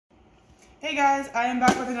Hey guys, I am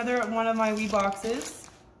back with another one of my WeeBoxes.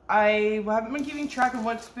 I haven't been keeping track of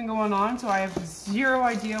what's been going on, so I have zero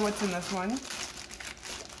idea what's in this one.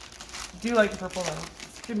 I do like the purple though.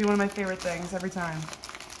 It's gonna be one of my favorite things every time.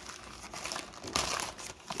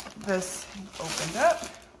 This opened up.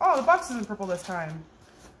 Oh, the box isn't purple this time.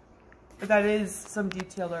 But that is some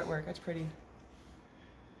detailed artwork. That's pretty.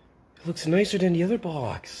 It looks nicer than the other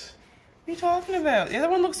box. What are you talking about? The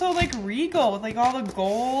other one looks so like regal with like all the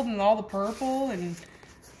gold and all the purple and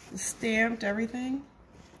the stamped everything.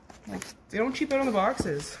 Like they don't cheap out on the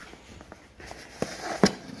boxes.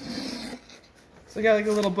 So we got like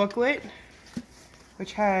a little booklet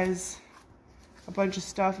which has a bunch of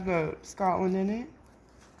stuff about Scotland in it.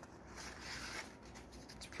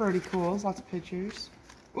 It's pretty cool. There's lots of pictures.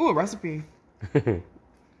 Ooh, a recipe. For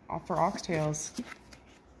oxtails.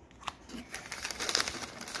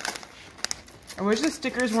 I wish the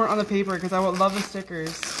stickers weren't on the paper because I would love the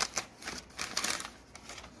stickers.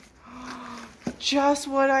 Just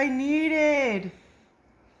what I needed.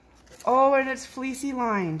 Oh, and it's fleecy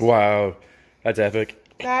lined. Wow, that's epic.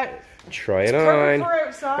 Try it on. For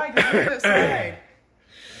outside, just leave it outside.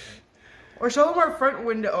 Or show them our front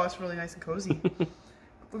window. Oh, it's really nice and cozy.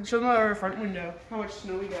 Show them our front window. How much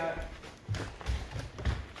snow we got.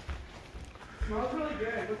 Smells really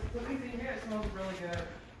good. What's in here? It smells really good.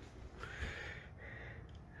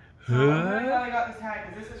 I'm really glad I got this hat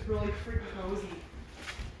because this is really freaking cozy.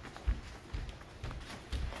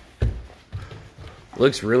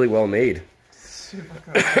 Looks really well made.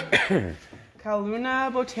 Super cozy.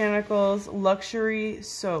 Kaluna Botanicals Luxury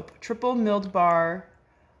Soap. Triple milled bar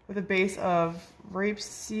with a base of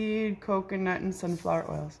rapeseed, coconut, and sunflower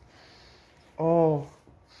oils. Oh.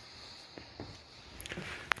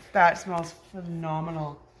 That smells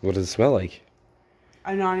phenomenal. What does it smell like?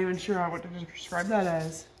 I'm not even sure what to describe that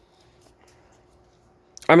as.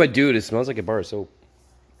 I'm a dude, it smells like a bar of soap.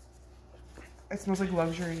 It smells like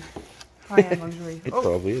luxury. High-end luxury. It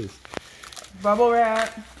probably is. Bubble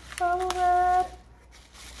wrap. Bubble wrap.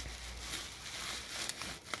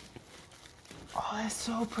 Oh, that's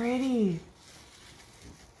so pretty.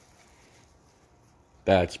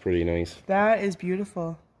 That's pretty nice. That is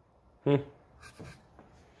beautiful. And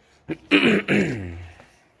a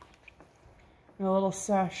little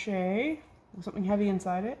sachet with something heavy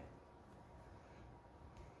inside it.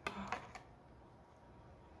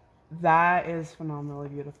 That is phenomenally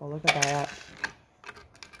beautiful. Look at that.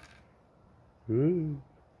 Ooh,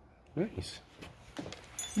 nice.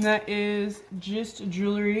 And that is just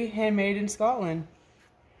jewelry handmade in Scotland.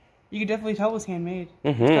 You can definitely tell it was handmade.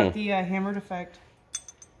 It's got the hammered effect.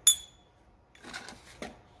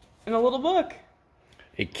 And a little book.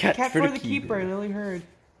 A cat for the keeper, Lily Heard.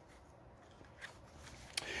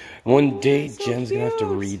 One day, so Jen's cute. gonna have to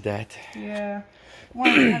read that. Yeah. I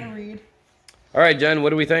want to know how to read. All right, Jen,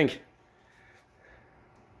 what do we think?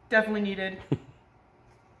 Definitely needed.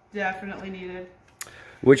 Definitely needed.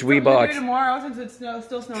 Which WeeBox? Tomorrow, since it's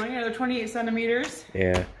still snowing, another 28 centimeters.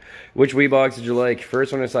 Yeah. Which WeeBox did you like?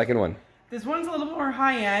 First one or second one? This one's a little bit more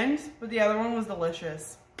high end, but the other one was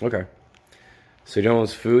delicious. Okay. So you know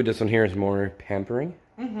it's food. This one here is more pampering.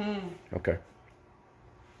 Okay.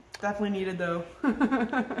 Definitely needed though.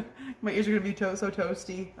 My ears are gonna be so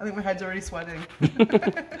toasty. I think my head's already sweating.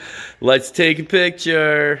 Let's take a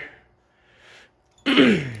picture.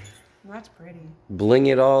 That's pretty. Bling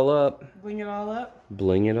it all up. Bling it all up?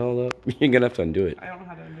 Bling it all up. You're gonna have to undo it. I don't know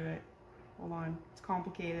how to undo it. Hold on. It's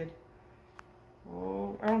complicated.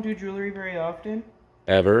 Oh, I don't do jewelry very often.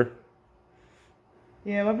 Ever?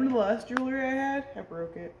 Yeah, what happened to the last jewelry I had? I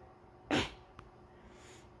broke it.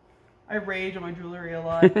 I rage on my jewelry a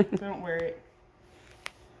lot. I don't wear it.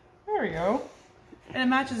 There we go. And it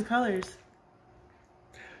matches the colors.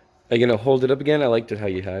 Are you gonna hold it up again? I liked it how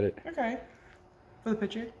you had it. Okay. For the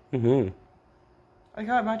picture? I like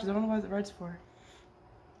how it matches. I don't know what the red's for.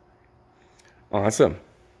 Awesome.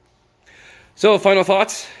 So, final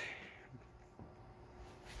thoughts?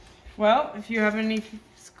 Well, if you have any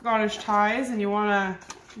Scottish ties and you want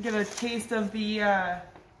to get a taste of the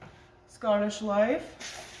Scottish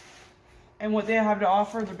life and what they have to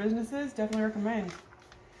offer their businesses, definitely recommend.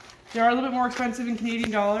 They are a little bit more expensive in Canadian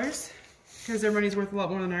dollars because their money's worth a lot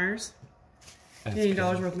more than ours. Canadian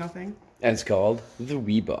dollars worth nothing. And it's called the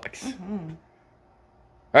WeeBox. All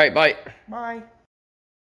right, bye. Bye.